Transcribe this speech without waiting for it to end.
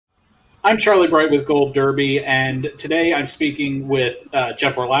I'm Charlie Bright with Gold Derby, and today I'm speaking with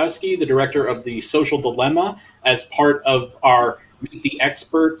Jeff Orlowski, the director of The Social Dilemma, as part of our Meet the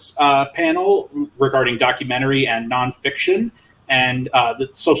Experts panel regarding documentary and nonfiction. And The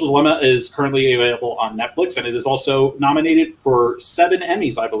Social Dilemma is currently available on Netflix, and it is also nominated for 7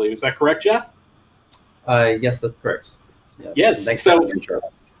 Emmys, I believe. Is that correct, Jeff? Yes, that's correct. Yeah. Yes.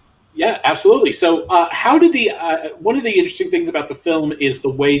 Yeah, absolutely. So how did one of the interesting things about the film is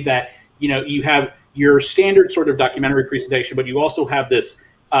the way that you have your standard sort of documentary presentation, but you also have this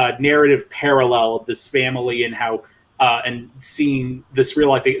narrative parallel of this family and how and seeing this real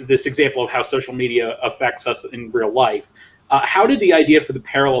life, this example of how social media affects us in real life. How did the idea for the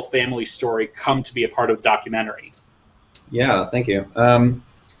parallel family story come to be a part of the documentary? Yeah, thank you.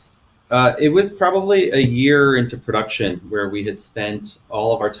 It was probably a year into production where we had spent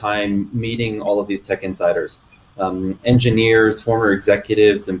all of our time meeting all of these tech insiders. Engineers, former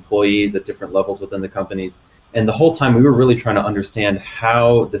executives, employees at different levels within the companies. And the whole time we were really trying to understand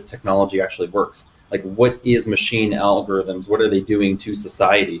how this technology actually works. Like, what is machine algorithms? What are they doing to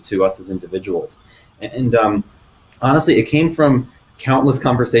society, to us as individuals? And honestly, it came from countless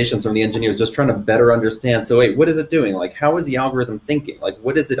conversations from the engineers just trying to better understand. So wait, what is it doing? Like, how is the algorithm thinking? Like,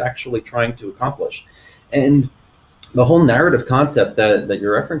 what is it actually trying to accomplish? And the whole narrative concept that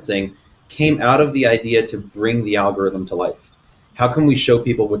you're referencing came out of the idea to bring the algorithm to life. How can we show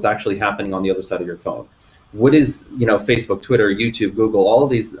people what's actually happening on the other side of your phone? What is, Facebook, Twitter, YouTube, Google, all of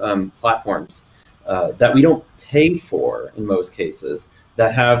these platforms that we don't pay for in most cases,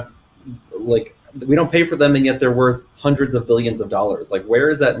 that have, like, we don't pay for them, and yet they're worth hundreds of billions of dollars. Like, where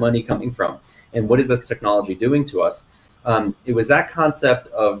is that money coming from? And what is this technology doing to us? It was that concept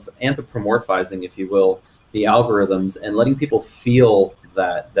of anthropomorphizing, if you will, the algorithms and letting people feel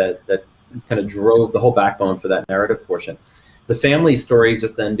that kind of drove the whole backbone for that narrative portion. The family story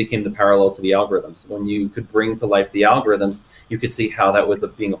just then became the parallel to the algorithms. When you could bring to life the algorithms, you could see how that was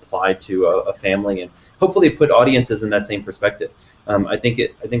being applied to a family, and hopefully put audiences in that same perspective. I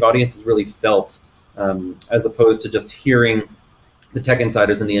think audiences really felt, as opposed to just hearing the tech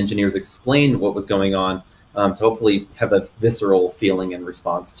insiders and the engineers explain what was going on, to hopefully have a visceral feeling and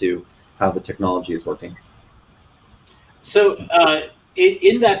response to how the technology is working. So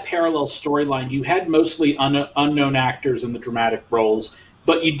in that parallel storyline, you had mostly unknown actors in the dramatic roles,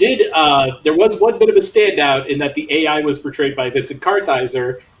 but you did, there was one bit of a standout in that the AI was portrayed by Vincent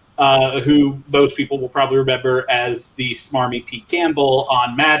Kartheiser, who most people will probably remember as the smarmy Pete Campbell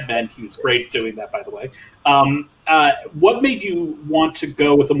on Mad Men. He was great doing that, by the way. What made you want to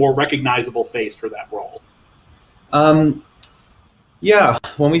go with a more recognizable face for that role? Yeah,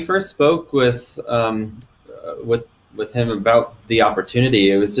 when we first spoke with him about the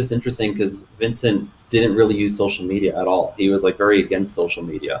opportunity, it was just interesting because Vincent didn't really use social media at all. He was like very against social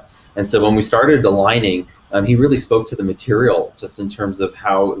media. And so when we started aligning, he really spoke to the material just in terms of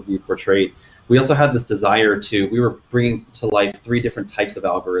how it would be portrayed. We also had this desire we were bringing to life 3 different types of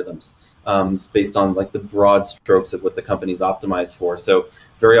algorithms based on like the broad strokes of what the companies optimize for. So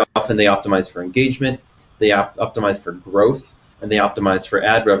very often they optimize for engagement, they optimize for growth, and they optimize for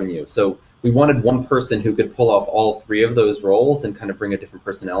ad revenue. So we wanted one person who could pull off all 3 of those roles and kind of bring a different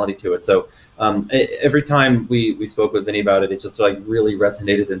personality to it. So every time we spoke with Vinny about it, it just like really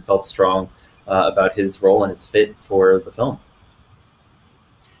resonated and felt strong about his role and his fit for the film.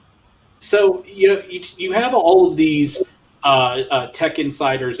 So you have all of these tech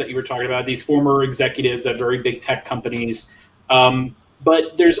insiders that you were talking about, these former executives at very big tech companies,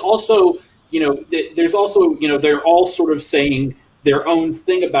 but there's also they're all sort of saying their own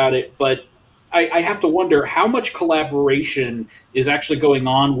thing about it, but I have to wonder how much collaboration is actually going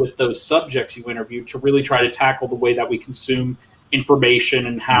on with those subjects you interviewed to really try to tackle the way that we consume information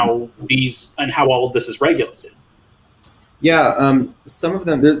and how all of this is regulated. Yeah, some of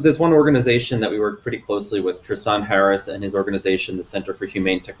them, there's one organization that we work pretty closely with, Tristan Harris and his organization, the Center for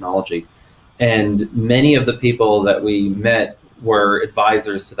Humane Technology. And many of the people that we met were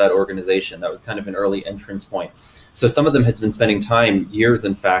advisors to that organization. That was kind of an early entrance point. So some of them had been spending time, years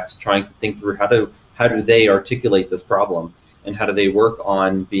in fact, trying to think through how do they articulate this problem, and how do they work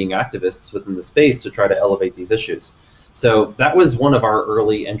on being activists within the space to try to elevate these issues. So that was one of our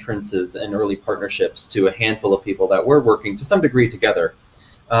early entrances and early partnerships to a handful of people that were working to some degree together.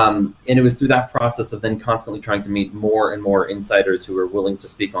 And it was through that process of then constantly trying to meet more and more insiders who were willing to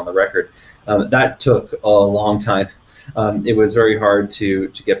speak on the record. That took a long time. It was very hard to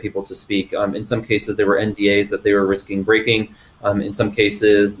get people to speak. In some cases, there were NDAs that they were risking breaking. In some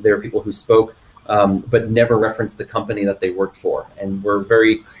cases, there were people who spoke but never referenced the company that they worked for, and were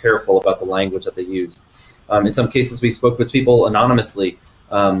very careful about the language that they used. In some cases, we spoke with people anonymously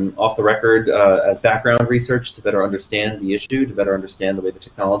off the record as background research to better understand the issue, to better understand the way the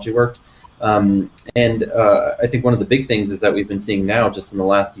technology worked. I think one of the big things is that we've been seeing now, just in the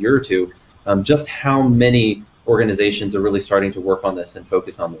last year or two, just how many organizations are really starting to work on this and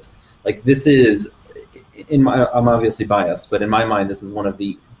focus on this. Like, this is, I'm obviously biased, but in my mind, this is one of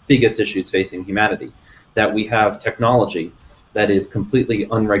the biggest issues facing humanity, that we have technology that is completely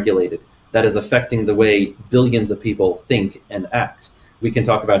unregulated, that is affecting the way billions of people think and act. We can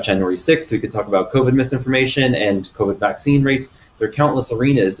talk about January 6th, we could talk about COVID misinformation and COVID vaccine rates. There are countless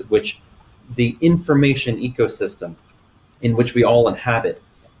arenas which the information ecosystem in which we all inhabit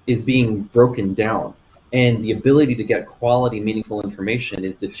is being broken down, and the ability to get quality, meaningful information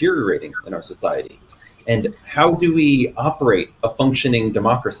is deteriorating in our society. And how do we operate a functioning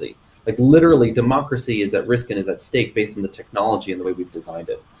democracy? Like, literally, democracy is at risk and is at stake based on the technology and the way we've designed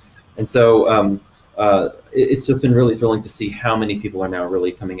it. And so it's just been really thrilling to see how many people are now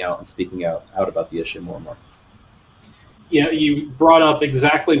really coming out and speaking out about the issue more and more. Yeah, you brought up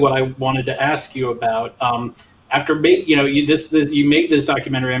exactly what I wanted to ask you about. After you made this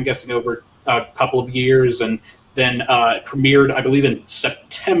documentary, I'm guessing over a couple of years, and then premiered, I believe, in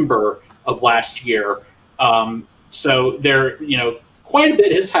September of last year. So there, quite a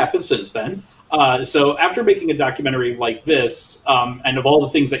bit has happened since then. So after making a documentary like this, and of all the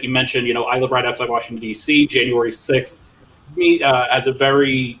things that you mentioned, I live right outside Washington, D.C., January 6th, as a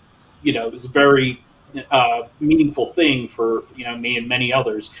very, it's a very meaningful thing for me and many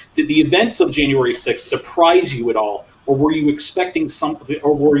others. Did the events of January 6th surprise you at all, or were you expecting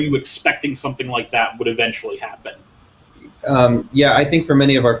something like that would eventually happen? Yeah, I think for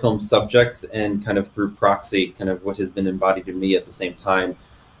many of our film subjects, and kind of through proxy, kind of what has been embodied in me at the same time,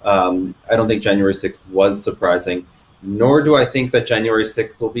 I don't think January 6th was surprising, nor do I think that January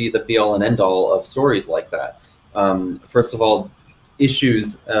 6th will be the be-all and end-all of stories like that. First of all,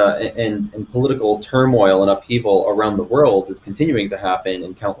 issues and political turmoil and upheaval around the world is continuing to happen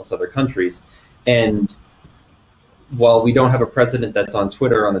in countless other countries. And while we don't have a president that's on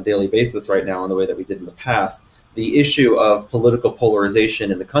Twitter on a daily basis right now in the way that we did in the past, the issue of political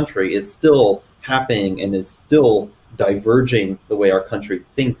polarization in the country is still happening and is still diverging the way our country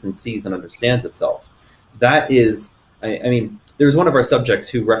thinks and sees and understands itself. That is, I mean, there's one of our subjects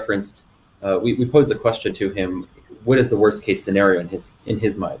who referenced, we posed a question to him: what is the worst case scenario in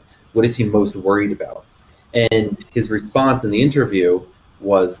his mind? What is he most worried about? And his response in the interview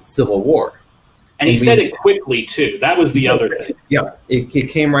was civil war. And he said it quickly too. That was the other thing. Yeah, it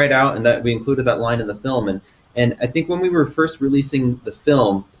came right out, and that we included that line in the film. And I think when we were first releasing the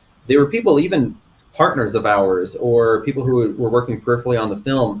film, there were people, even partners of ours or people who were working peripherally on the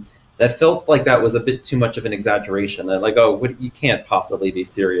film, that felt like that was a bit too much of an exaggeration. That like, oh, you can't possibly be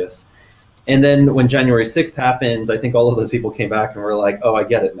serious. And then when January 6th happens, I think all of those people came back and were like, oh, I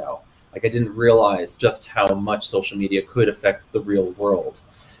get it now. Like, I didn't realize just how much social media could affect the real world.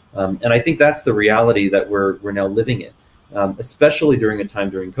 And I think that's the reality that we're now living in, especially during a time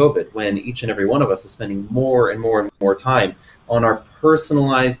during COVID, when each and every one of us is spending more and more and more time on our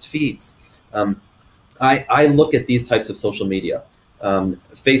personalized feeds. I look at these types of social media,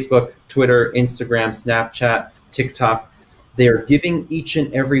 Facebook, Twitter, Instagram, Snapchat, TikTok. They are giving each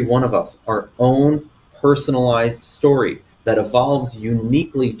and every one of us our own personalized story that evolves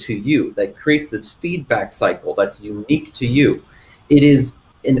uniquely to you, that creates this feedback cycle that's unique to you.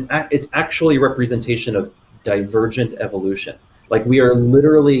 It's actually a representation of divergent evolution. Like, we are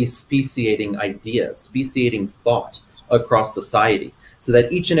literally speciating ideas, speciating thought across society, so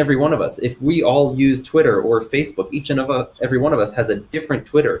that each and every one of us, if we all use Twitter or Facebook, each and every one of us has a different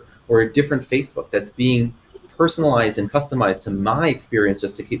Twitter or a different Facebook that's being personalized and customized to my experience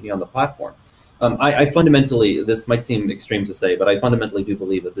just to keep me on the platform. I fundamentally, this might seem extreme to say, but I fundamentally do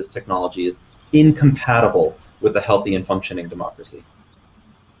believe that this technology is incompatible with a healthy and functioning democracy.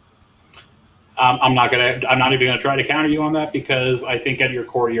 I'm not even gonna try to counter you on that, because I think at your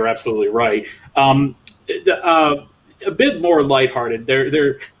core you're absolutely right. A bit more lighthearted.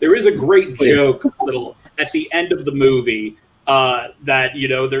 There is a great joke at the end of the movie that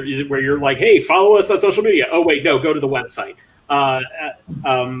where you're like, hey, follow us on social media. Oh wait, no, go to the website.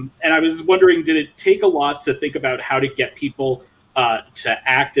 And I was wondering, did it take a lot to think about how to get people to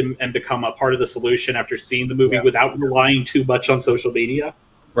act and become a part of the solution after seeing the movie without relying too much on social media?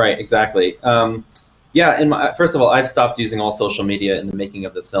 Right, exactly. Yeah, first of all, I've stopped using all social media in the making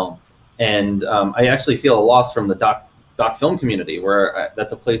of this film. And I actually feel a loss from the doc film community, where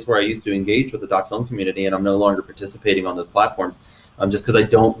that's a place where I used to engage with the doc film community, and I'm no longer participating on those platforms just because I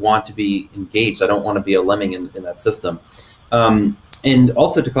don't want to be engaged. I don't want to be a lemming in that system. And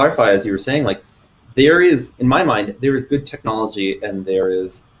also, to clarify, as you were saying, like, there is, in my mind, there is good technology and there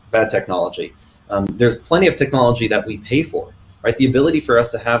is bad technology. There's plenty of technology that we pay for, right? The ability for us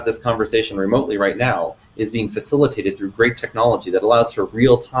to have this conversation remotely right now is being facilitated through great technology that allows for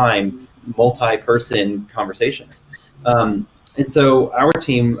real-time, multi-person conversations. And so our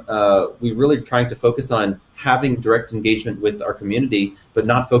team, we really trying to focus on having direct engagement with our community, but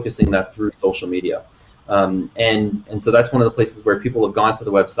not focusing that through social media. And so that's one of the places where people have gone to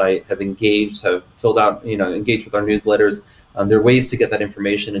the website, have engaged, have filled out, engaged with our newsletters. There are ways to get that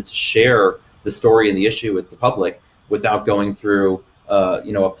information and to share the story and the issue with the public without going through,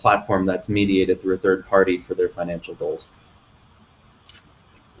 a platform that's mediated through a third party for their financial goals.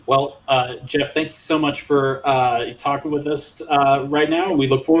 Well, Jeff, thank you so much for talking with us right now. We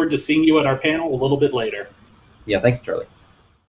look forward to seeing you at our panel a little bit later. Yeah, thank you, Charlie.